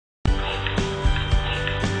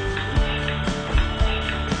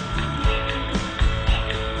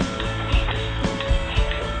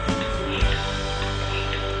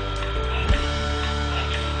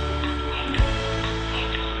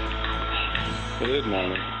Good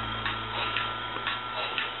morning.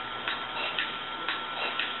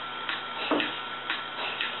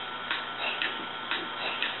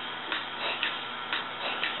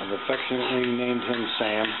 I've affectionately named him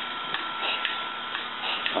Sam.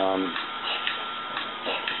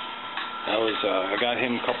 I got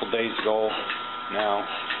him a couple days ago now.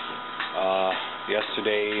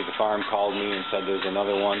 Yesterday the farm called me and said there's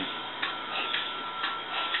another one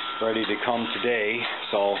ready to come today,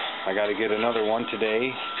 so I got to get another one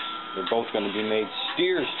today. They're both going to be made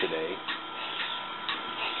steers today.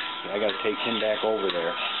 I got to take him back over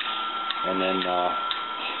there, and then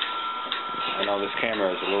I know this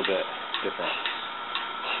camera is a little bit different,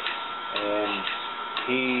 and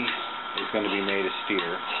he is going to be made a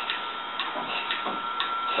steer.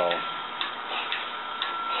 So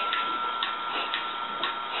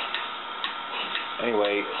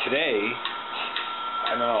anyway, today,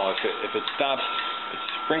 I don't know if it stops. It's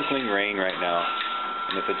sprinkling rain right now,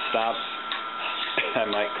 and if it stops, I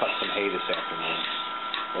might cut some hay this afternoon.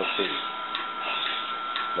 We'll see.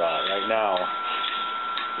 But right now,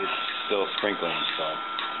 it's still sprinkling, so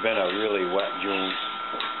it's been a really wet June.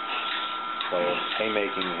 So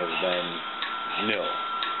haymaking has been nil,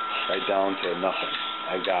 right down to nothing.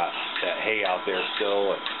 I got that hay out there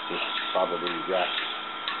still. It's just probably wrecked.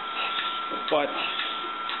 But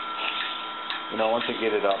you know, once I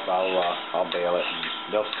get it up, I'll bale it,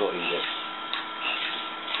 and they'll still eat it.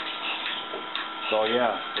 So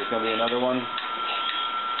yeah, there's gonna be another one.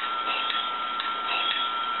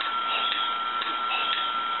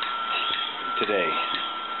 Today.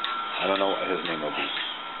 I don't know what his name will be.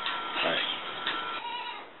 Alright.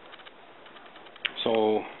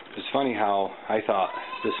 So it's funny how I thought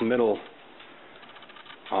this middle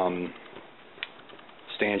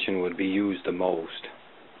stanchion would be used the most,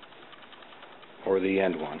 or the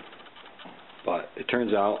end one, but it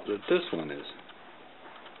turns out that this one is.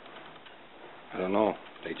 I don't know,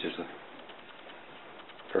 they just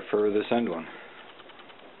prefer this end one,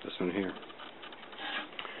 this one here.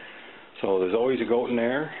 So there's always a goat in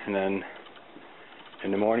there, and then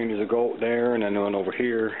in the morning there's a goat there, and then one over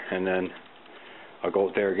here, and then a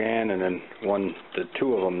goat there again, and then the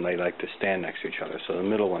two of them, they like to stand next to each other, so the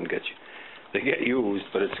middle one they get used,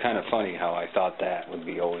 but it's kind of funny how I thought that would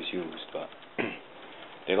be always used, but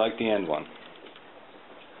they like the end one.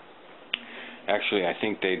 Actually, I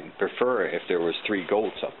think they'd prefer it if there was 3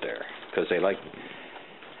 goats up there, because they like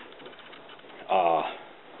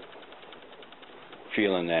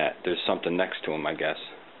feeling that there's something next to them, I guess.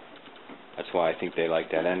 That's why I think they like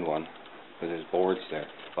that end one, because there's boards there.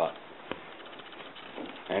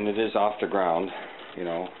 And it is off the ground, you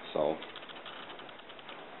know, so.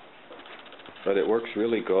 But it works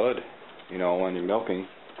really good, you know, when you're milking.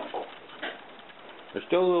 They're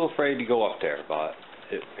still a little afraid to go up there, but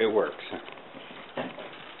it works.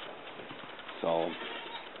 So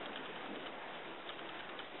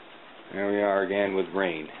there we are again with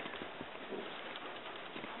rain.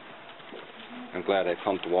 I'm glad I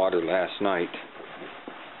pumped water last night.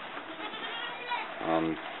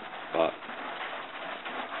 But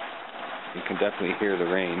you can definitely hear the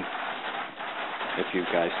rain, if you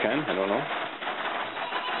guys can. I don't know.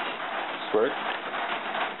 Squirt.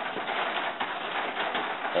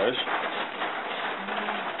 There's.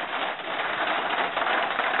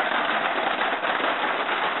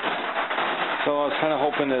 So I was kind of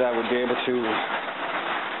hoping that I would be able to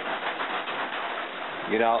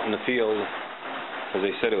get out in the field, because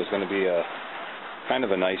they said it was going to be a kind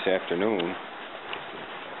of a nice afternoon,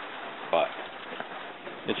 but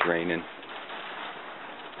it's raining.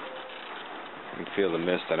 You can feel the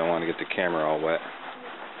mist. I don't want to get the camera all wet.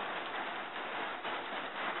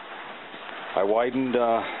 I widened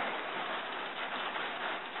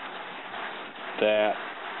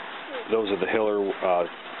those are the Hiller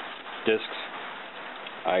discs.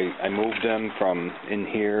 I moved them from in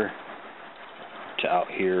here to out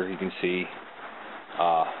here. You can see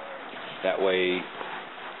that way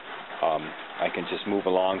I can just move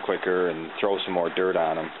along quicker and throw some more dirt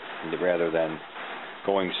on them, rather than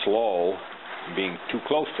going slow and being too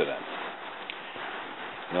close to them.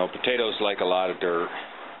 You know, potatoes like a lot of dirt,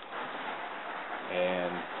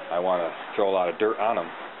 and I want to throw a lot of dirt on them.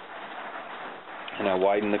 And I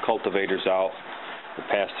widen the cultivators out. We're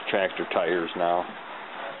past the tractor tires now,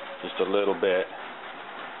 just a little bit,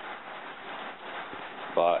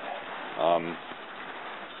 but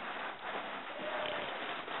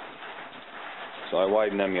so I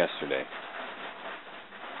widened them yesterday.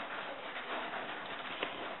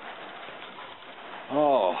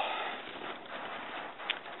 Oh,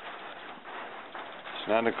 it's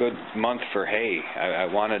not a good month for hay. I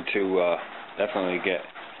wanted to definitely get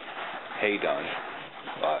hay done,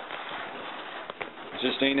 but it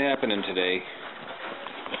just ain't happening today.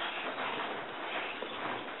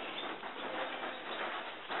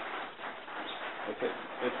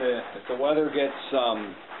 If the weather gets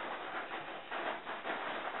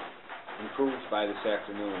improved by this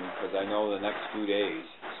afternoon, because I know the next few days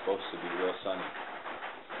it's supposed to be real sunny,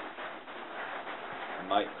 I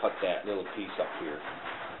might cut that little piece up here.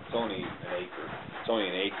 It's only an acre. It's only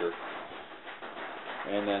an acre,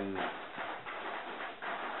 and then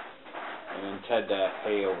ted that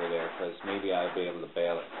hay over there, because maybe I'll be able to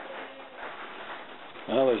bale it.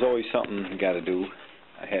 Well, there's always something you got to do.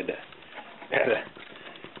 I had to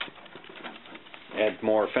add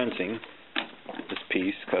more fencing this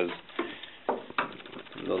piece, because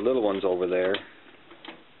the little ones over there,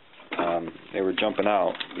 they were jumping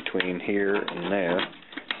out between here and there,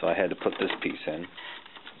 so I had to put this piece in,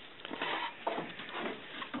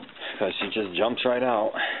 because she just jumps right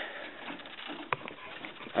out.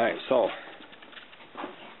 Alright, so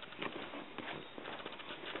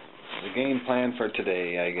the game plan for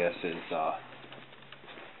today, I guess, is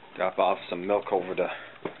drop off some milk over to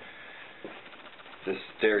this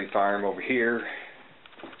dairy farm over here,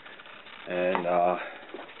 and I'm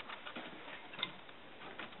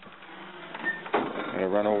gonna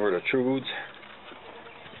run over to Trude's,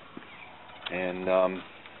 and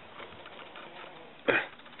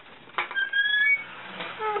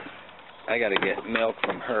I gotta get milk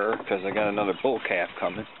from her, because I got another bull calf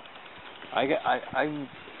coming.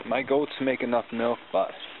 My goats make enough milk,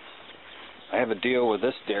 but I have a deal with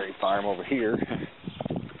this dairy farm over here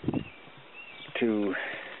to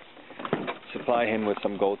supply him with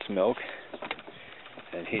some goat's milk,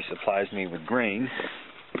 and he supplies me with grain.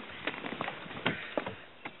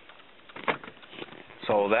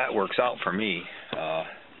 So that works out for me.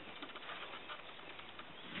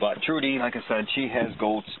 But Trudy, like I said, she has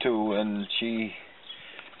goats too, and she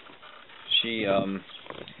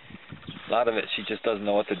a lot of it she just doesn't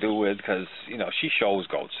know what to do with, because, you know, she shows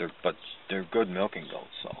goats, but they're good milking goats.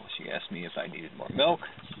 So she asked me if I needed more milk.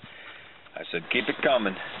 I said, keep it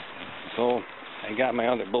coming. So I got my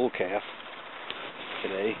other bull calf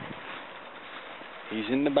today. He's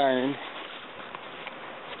in the barn,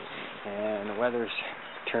 and the weather's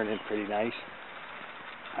turning pretty nice.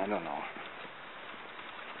 I don't know.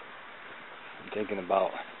 I'm thinking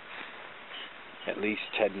about at least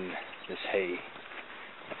tedding this hay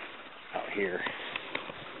out here.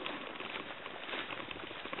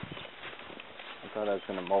 I thought I was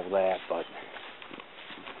going to mow that, but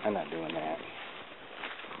I'm not doing that.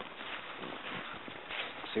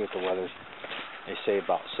 See what the weather, they say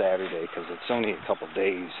about Saturday, because it's only a couple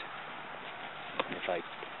days.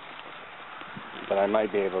 But I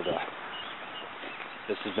might be able to.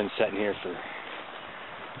 This has been sitting here for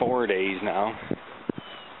 4 days now.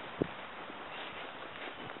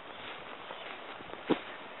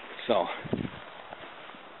 So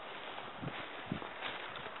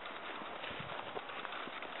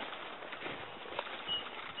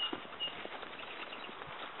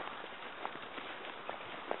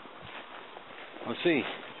we'll see.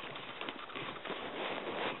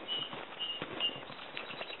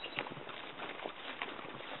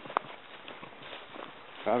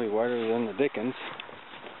 Probably wetter than the dickens.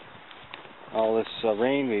 All this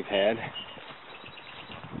rain we've had.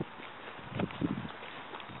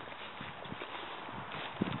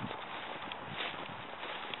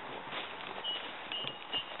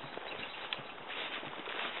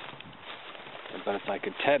 But if I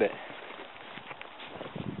could ted it,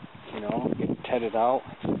 you know, get it tedded out.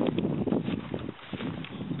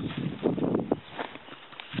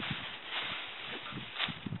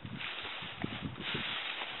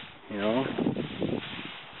 You know,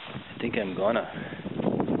 I think I'm gonna.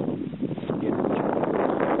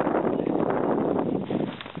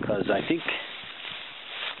 Because I think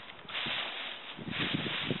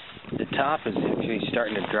the top is actually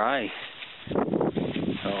starting to dry.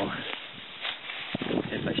 So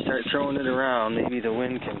if I start throwing it around, maybe the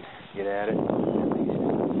wind can get at it.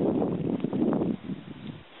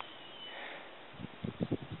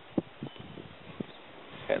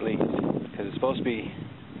 At least, because it's supposed to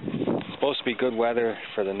be good weather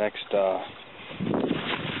for the next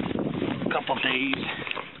couple days.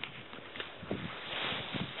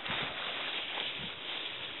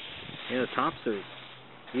 Yeah, the tops are,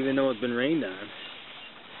 even though it's been rained on,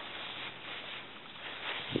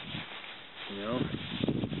 you know,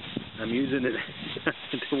 I'm using it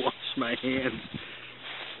to wash my hands.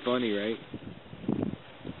 Funny, right?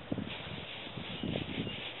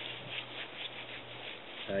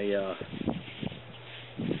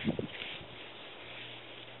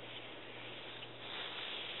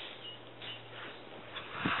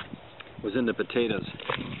 was in the potatoes,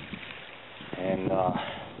 and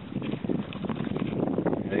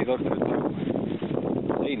they look good too.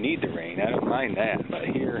 They need the rain. I don't mind that, but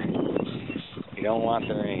here you don't want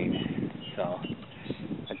the rain. So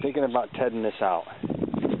I'm thinking about tedding this out.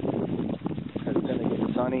 It's gonna get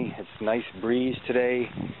sunny. It's a nice breeze today.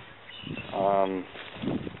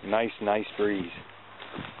 Nice breeze.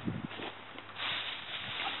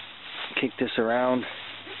 Kick this around.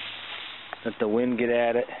 Let the wind get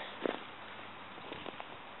at it.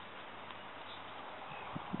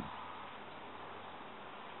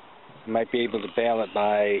 Might be able to bale it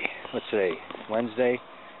by, what's today, Wednesday?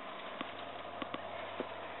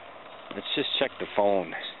 Let's just check the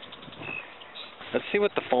phone. Let's see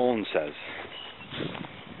what the phone says.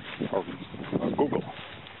 Or Google.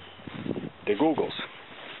 The Googles.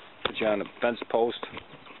 Put you on a fence post.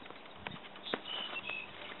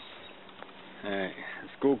 Alright,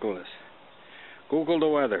 let's Google this. Google the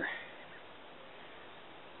weather.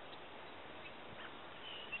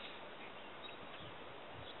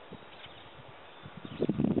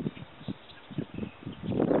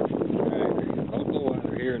 Alright, local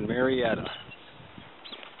weather here in Marietta.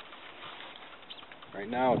 Right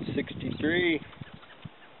now it's 63.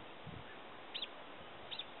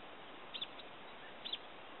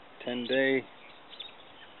 10-day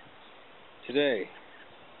today.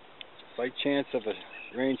 Slight chance of a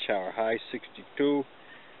rain shower, high 62,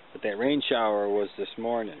 but that rain shower was this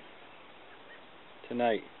morning.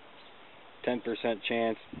 Tonight, 10%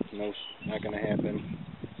 chance, no, not going to happen.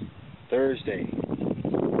 Thursday,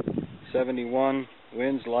 71,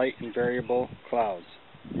 winds light and variable, clouds.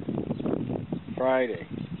 Friday,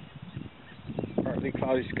 partly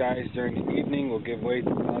cloudy skies during the evening will give way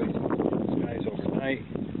to cloudy skies overnight.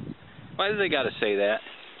 Why do they got to say that?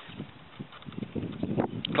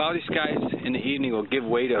 Cloudy skies in the evening will give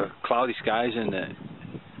way to cloudy skies in the...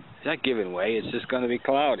 It's not giving way, it's just going to be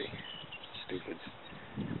cloudy. Stupid.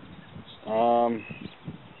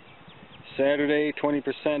 Saturday,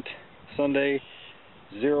 20%. Sunday,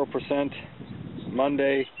 0%.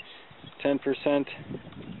 Monday, 10%.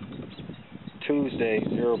 Tuesday,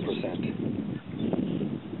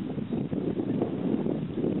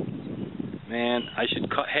 0%. Man, I should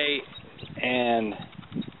cut hay and...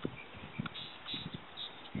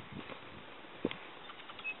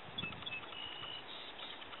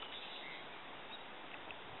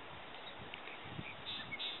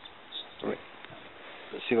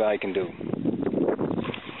 Let's see what I can do.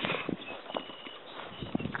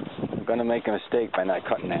 I'm going to make a mistake by not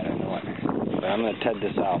cutting that, I know it. But I'm going to ted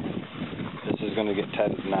this out. This is going to get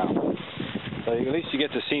tedded now. So at least you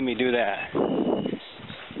get to see me do that.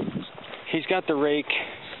 He's got the rake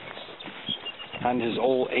on his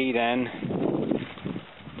old 8N,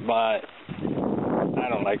 but I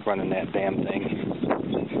don't like running that damn thing.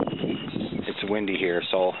 It's windy here,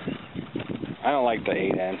 so I don't like the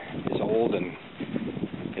 8N. It's old and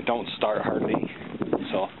it don't start hardly,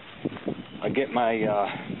 so I get my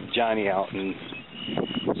Johnny out and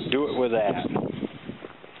do it with that.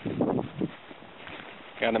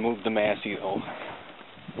 Gotta move the Massey though.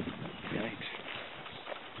 Yikes.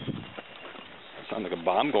 Sounds like a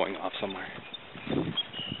bomb going off somewhere.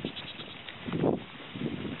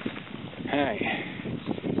 Hey,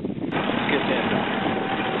 let's get that done.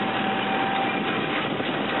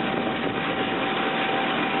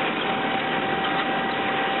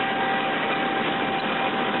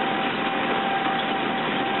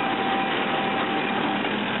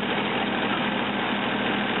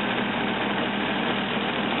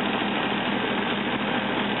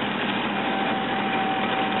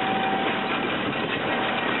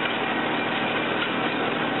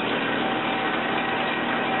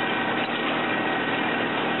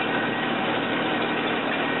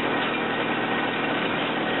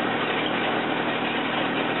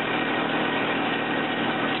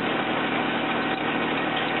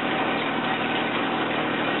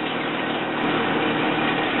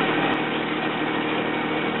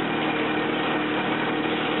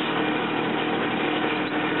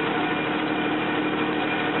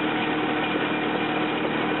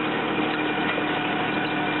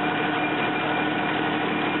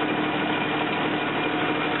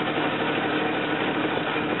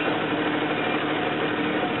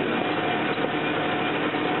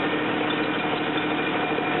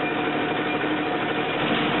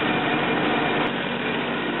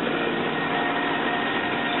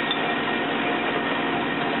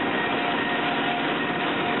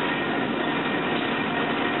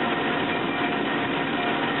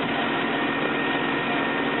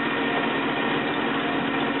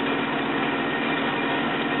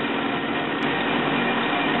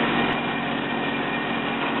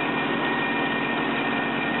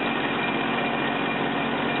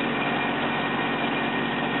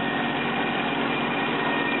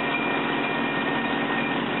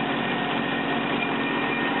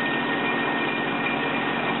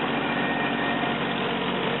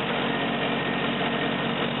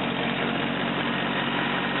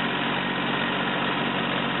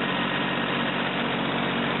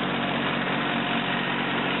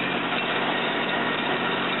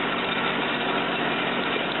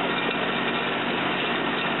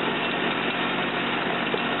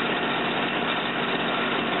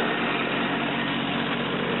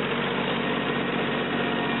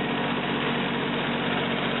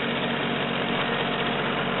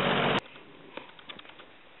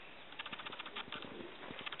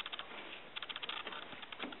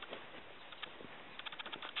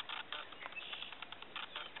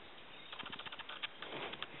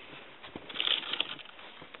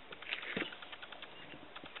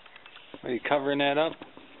 Are you covering that up?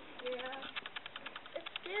 Yeah. It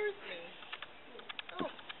scares me.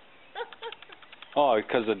 Oh,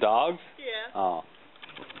 because of dogs? Yeah. Oh.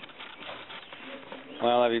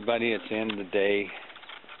 Well, everybody, it's the end of the day.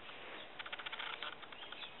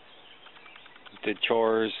 Did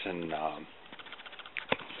chores and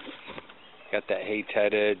got that hay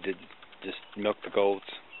tedded. Did just milk the goats.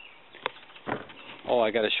 Oh,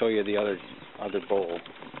 I got to show you the other bowl.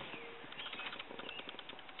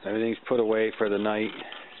 Everything's put away for the night.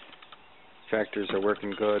 Tractors are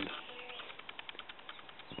working good.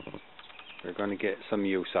 We're going to get some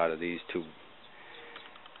use out of these two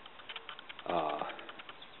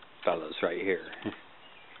fellas right here.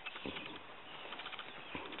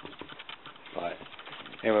 But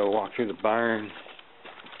anyway, we'll walk through the barn.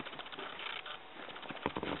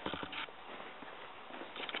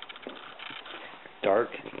 Dark.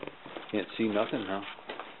 Can't see nothing now.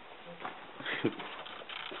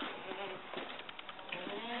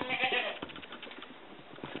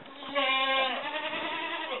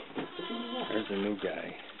 There's a new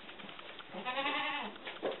guy.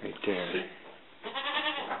 Right there.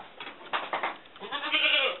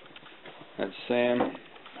 That's Sam.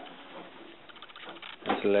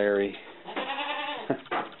 That's Larry.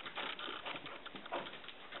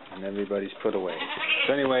 And everybody's put away.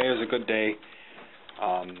 So anyway, it was a good day.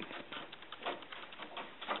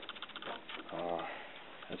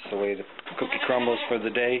 That's the way the cookie crumbles for the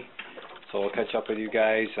day. So I'll catch up with you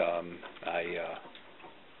guys. I'm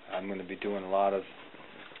going to be doing a lot of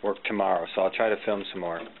work tomorrow, so I'll try to film some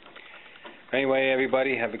more. Anyway,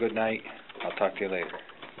 everybody, have a good night. I'll talk to you later.